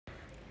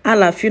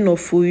Alaafin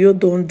of Oyo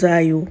don't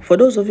die. For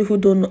those of you who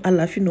don't know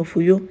Alaafin of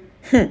Oyo,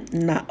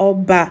 na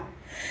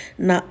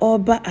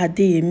Oba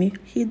Adeyemi.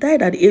 He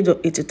died at the age of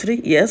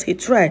 83. Yes, he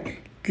tried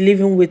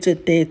living with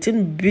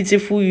 13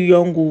 beautiful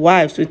young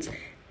wives with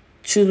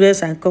children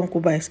and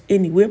concubines.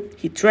 Anyway,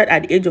 he tried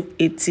at the age of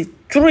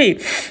 83.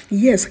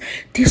 Yes,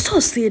 they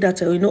source say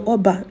that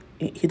Oba,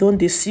 he don't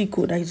dey sick,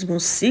 or that he's been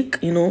sick.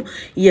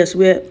 Yes,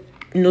 where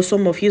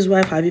some of his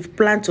wife have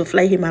planned to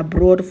fly him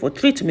abroad for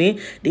treatment.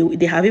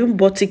 They have even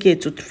bought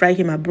tickets to fly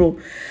him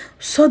abroad.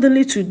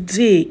 Suddenly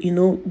today,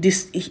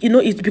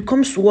 it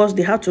becomes worse.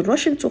 They have to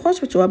rush him to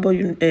hospital,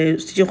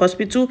 teaching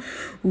hospital,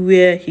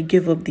 where he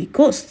gave up the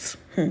ghost.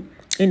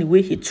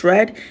 Anyway, he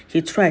tried.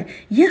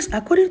 Yes,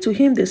 according to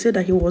him, they said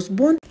that he was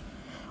born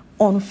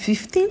on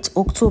 15th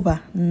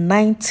October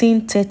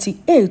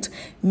 1938,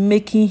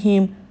 making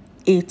him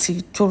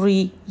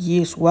 83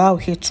 years. Wow,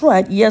 he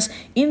tried, yes,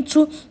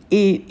 into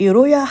a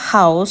royal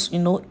house,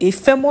 a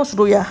famous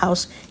royal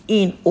house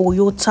in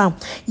Oyo town.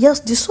 Yes,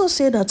 the source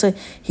said that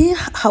he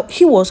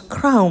was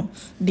crowned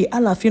the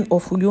Alaafin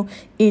of Oyo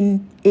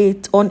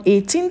on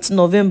 18th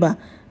November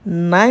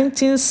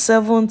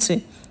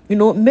 1970,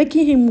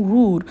 making him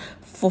rule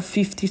for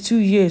 52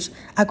 years.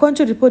 According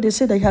to the report, they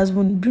said that he has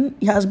been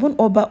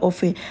Alaafin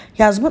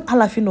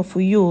of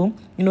Oyo,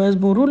 has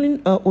been ruling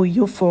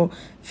Oyo for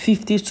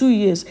 52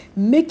 years,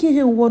 making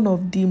him one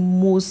of the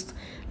most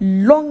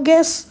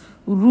longest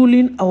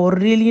ruling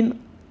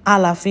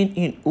Alaafin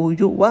in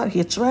Oyo. Wow,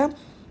 he tried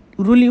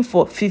ruling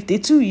for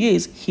 52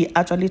 years. He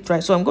actually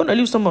tried. So I'm going to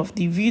leave some of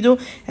the video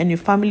and your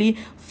family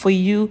for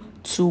you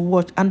to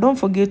watch, and don't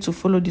forget to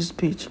follow this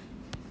page.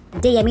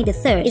 Adeyemi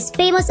III is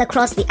famous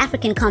across the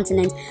African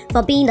continent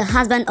for being the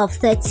husband of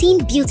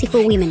 13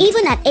 beautiful women.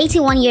 Even at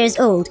 81 years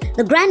old,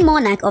 the Grand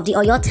Monarch of the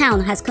Oyo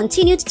town has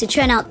continued to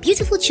churn out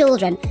beautiful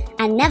children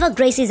and never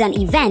graces an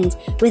event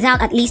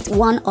without at least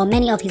one or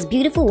many of his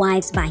beautiful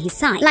wives by his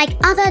side. Like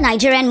other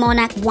Nigerian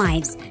monarch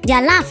wives, the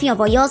Alaafin of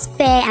Oyo's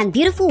fair and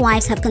beautiful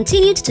wives have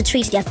continued to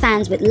treat their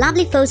fans with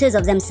lovely photos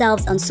of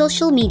themselves on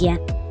social media.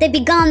 They've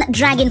begun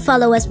dragging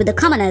followers with the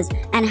commoners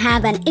and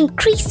have an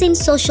increasing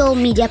social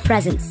media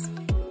presence.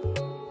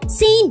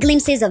 Seeing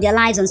glimpses of their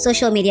lives on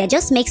social media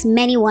just makes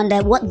many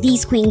wonder what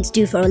these queens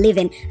do for a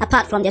living,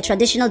 apart from their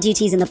traditional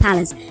duties in the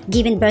palace,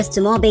 giving birth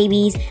to more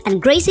babies and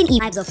gracing the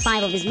lives of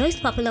 5 of his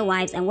most popular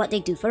wives and what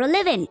they do for a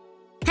living.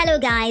 Hello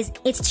guys,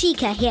 it's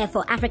Chika here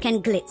for African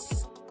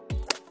Glitz.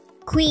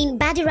 Queen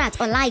Badirat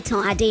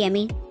Olaitan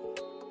Adeyemi.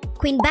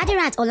 Queen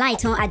Badirat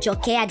Olaitan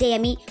Ajoke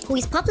Adeyemi, who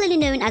is popularly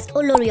known as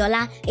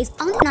Oloriola, is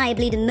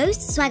undeniably the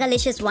most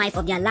swaggerlicious wife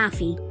of the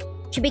Alaafin.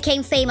 She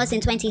became famous in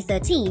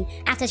 2013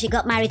 after she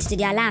got married to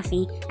the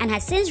Alaafin and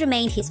has since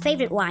remained his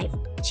favorite wife.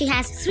 She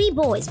has 3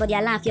 boys for the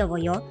Alaafin of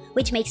Oyo,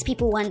 which makes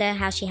people wonder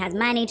how she has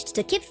managed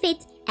to keep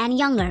fit and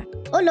younger.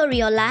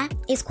 Oloriola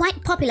is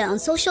quite popular on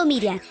social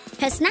media.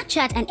 Her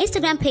Snapchat and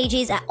Instagram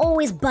pages are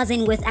always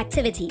buzzing with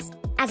activities.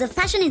 As a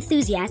fashion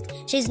enthusiast,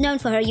 she is known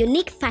for her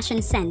unique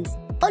fashion sense.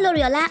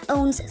 Oloriola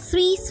owns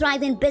 3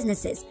 thriving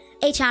businesses: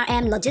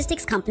 HRM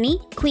Logistics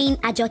Company, Queen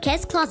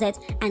Ajoke's Closet,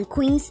 and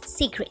Queen's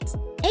Secret.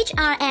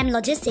 HRM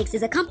Logistics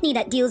is a company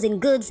that deals in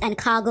goods and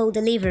cargo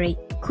delivery.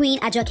 Queen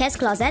Ajoke's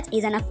Closet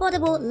is an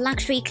affordable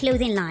luxury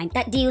clothing line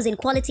that deals in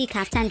quality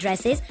kaftan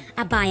dresses,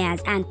 abayas,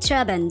 and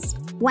turbans.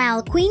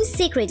 While Queen's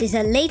Secret is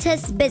her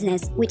latest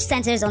business, which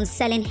centers on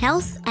selling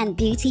health and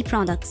beauty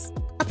products.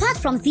 Apart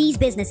from these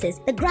businesses,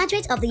 the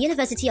graduate of the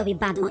University of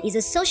Ibadan is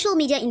a social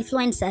media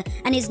influencer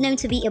and is known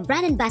to be a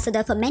brand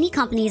ambassador for many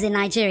companies in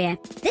Nigeria.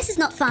 This is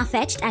not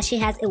far-fetched, as she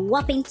has a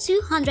whopping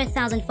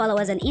 200,000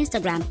 followers on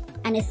Instagram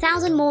and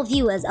 1,000 more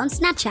viewers on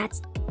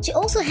Snapchat. She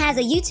also has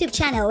a YouTube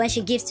channel where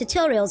she gives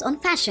tutorials on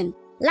fashion.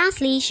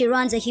 Lastly, she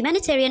runs a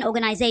humanitarian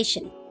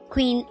organization,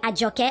 Queen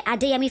Ajoke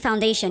Adeyemi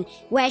Foundation,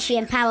 where she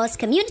empowers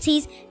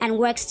communities and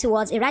works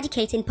towards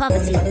eradicating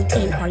poverty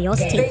in Oyo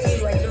State.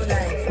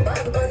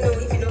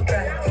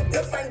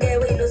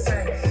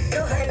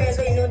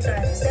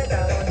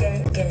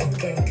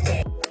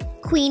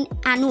 Queen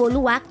Anu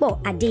Oluwapo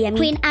Adeyemi.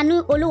 Queen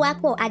Anu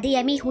Oluwapo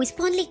Adeyemi, who is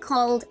fondly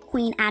called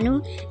Queen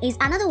Anu, is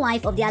another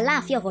wife of the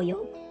Alaafin of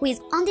Oyo, who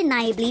is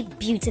undeniably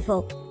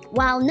beautiful.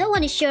 While no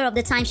one is sure of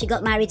the time she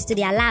got married to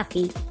the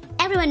Alaafin,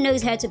 everyone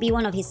knows her to be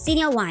one of his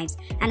senior wives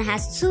and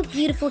has 2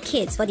 beautiful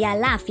kids for the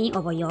Alaafin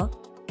of Oyo.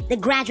 The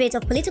graduate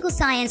of political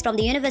science from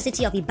the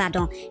University of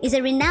Ibadan is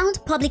a renowned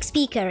public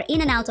speaker in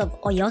and out of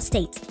Oyo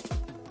State.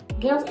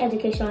 Girls'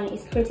 education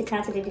is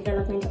critical to the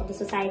development of the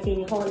society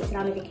in the whole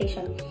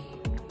Islamification.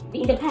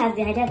 In the past,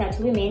 the idea that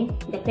women,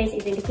 the place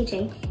is in the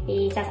kitchen,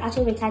 it has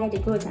actually retarded the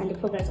growth and the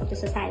progress of the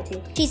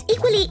society. She's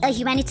equally a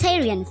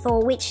humanitarian,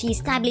 for which she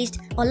established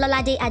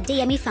Ololade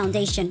Adeyemi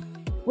Foundation.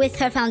 With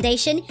her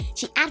foundation,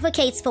 she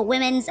advocates for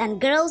women's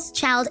and girls'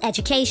 child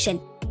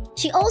education.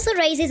 She also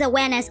raises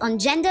awareness on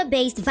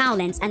gender-based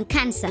violence and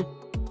cancer.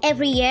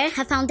 Every year,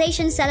 her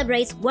foundation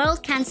celebrates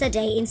World Cancer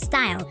Day in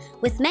style,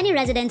 with many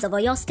residents of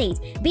Oyo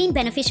State being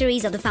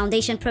beneficiaries of the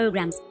foundation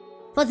programs.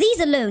 For these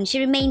alone, she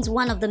remains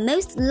one of the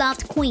most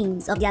loved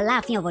queens of the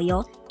Alaafin of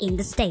Oyo in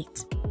the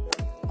state.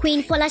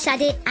 Queen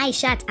Folashade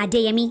Aishat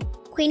Adeyemi.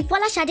 Queen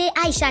Folashade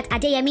Aishat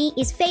Adeyemi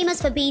is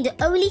famous for being the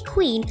only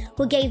queen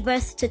who gave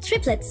birth to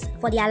triplets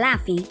for the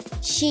Alaafin.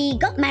 She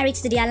got married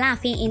to the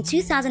Alaafin in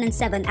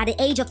 2007 at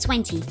the age of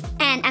 20.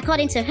 And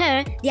according to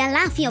her, the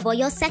Alaafin of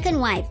Oyo's second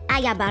wife,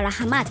 Ayaba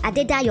Rahamat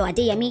Adedayo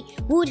Adeyemi,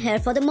 wooed her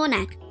for the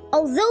monarch.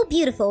 Although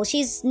beautiful,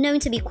 she's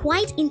known to be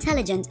quite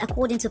intelligent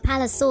according to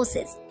palace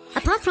sources.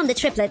 Apart from the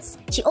triplets,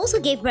 she also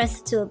gave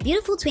birth to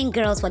beautiful twin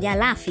girls for the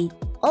Alaafin.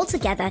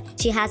 Altogether,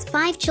 she has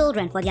 5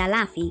 children for the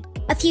Alaafin.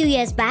 A few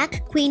years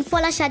back, Queen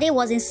Folashade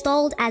was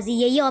installed as the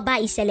Yeye Oba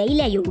Isele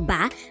Ile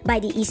Yoruba by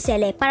the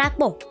Isele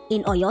Parapo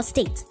in Oyo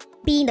State.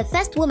 Being the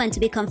first woman to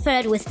be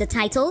conferred with the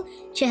title,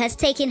 she has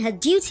taken her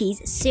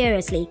duties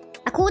seriously.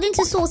 According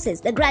to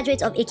sources, the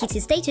graduate of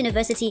Ekiti State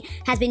University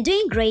has been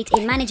doing great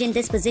in managing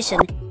this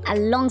position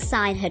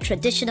alongside her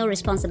traditional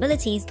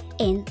responsibilities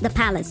in the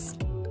palace.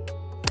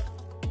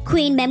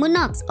 Queen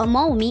Memunat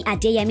Omowumi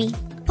Adeyemi.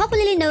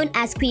 Popularly known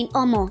as Queen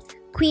Omo,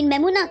 Queen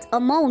Memunat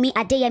Omowumi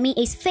Adeyemi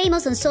is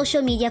famous on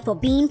social media for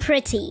being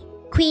pretty.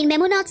 Queen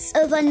Memunat's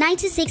over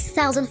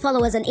 96,000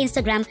 followers on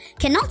Instagram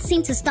cannot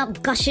seem to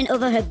stop gushing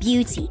over her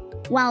beauty.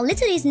 While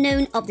little is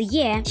known of the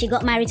year she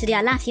got married to the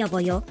Alaafin of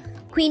Oyo,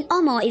 Queen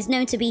Omo is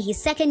known to be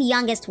his second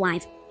youngest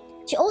wife.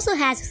 She also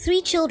has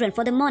 3 children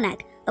for the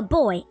monarch, a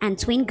boy and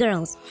twin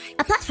girls.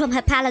 Apart from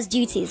her palace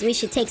duties, which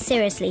she takes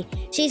seriously,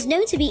 she is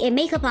known to be a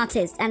makeup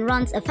artist and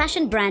runs a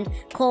fashion brand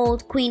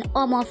called Queen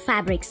Omo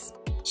Fabrics.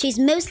 She's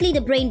mostly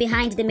the brain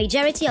behind the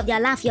majority of the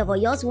Alaafin of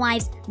Oyo's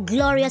wives'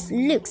 glorious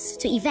looks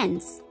to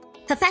events.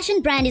 Her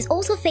fashion brand is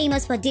also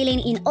famous for dealing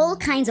in all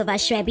kinds of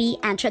ashrebi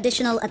and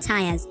traditional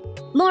attires.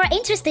 More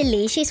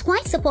interestingly, she's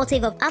quite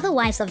supportive of other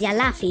wives of the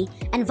Alaafin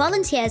and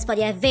volunteers for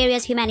their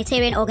various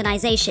humanitarian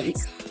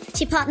organizations.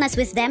 She partners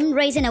with them,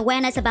 raising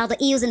awareness about the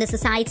ills in the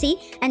society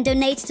and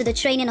donates to the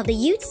training of the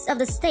youths of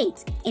the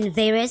state in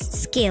various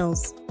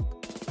skills.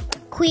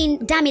 Queen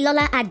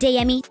Damilola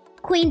Adeyemi.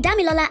 Queen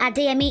Damilola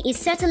Adeyemi is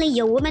certainly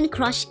your woman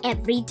crush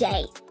every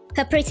day.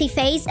 Her pretty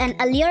face and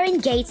alluring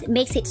gait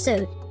makes it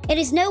so. It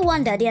is no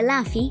wonder the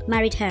Alaafin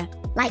married her.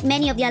 Like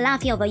many of the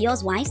Alaafin of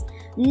Oyo's wives,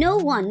 no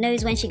one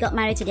knows when she got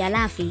married to the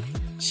Alaafin.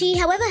 She,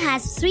 however,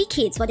 has 3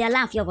 kids for the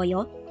Alaafin of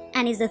Oyo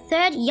and is the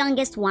 3rd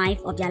youngest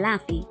wife of the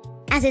Alaafin.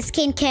 As a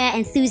skincare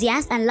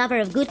enthusiast and lover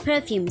of good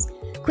perfumes,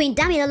 Queen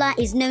Damilola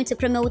is known to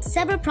promote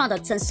several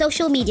products on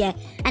social media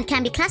and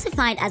can be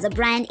classified as a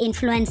brand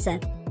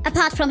influencer.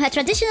 Apart from her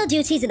traditional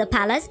duties in the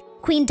palace,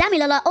 Queen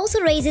Damilola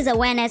also raises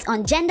awareness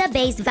on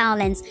gender-based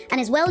violence and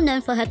is well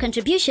known for her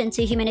contribution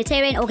to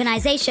humanitarian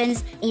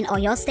organizations in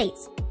Oyo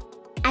State.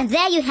 And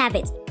there you have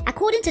it.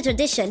 According to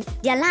tradition,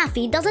 the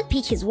Alaafin doesn't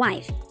pick his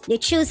wife. They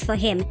choose for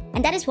him,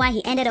 and that is why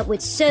he ended up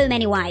with so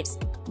many wives.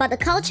 But the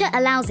culture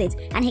allows it,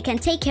 and he can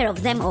take care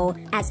of them all,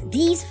 as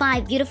these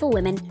 5 beautiful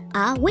women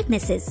are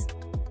witnesses.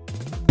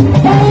 Do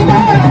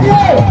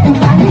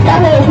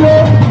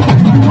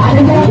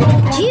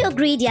you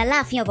agree the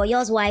Alaafin of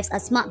Oyo's wives are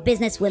smart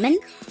businesswomen?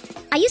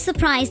 Are you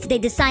surprised they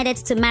decided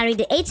to marry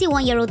the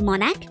 81-year-old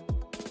monarch?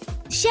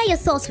 Share your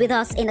thoughts with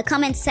us in the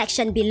comment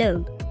section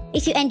below.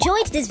 If you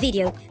enjoyed this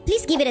video,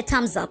 please give it a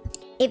thumbs up.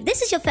 If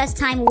this is your first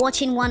time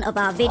watching one of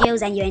our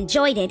videos and you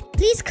enjoyed it,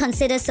 please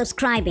consider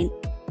subscribing.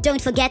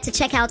 Don't forget to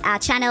check out our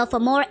channel for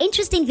more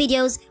interesting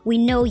videos we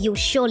know you'll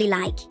surely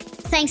like.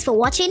 Thanks for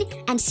watching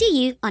and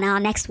see you on our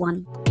next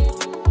one.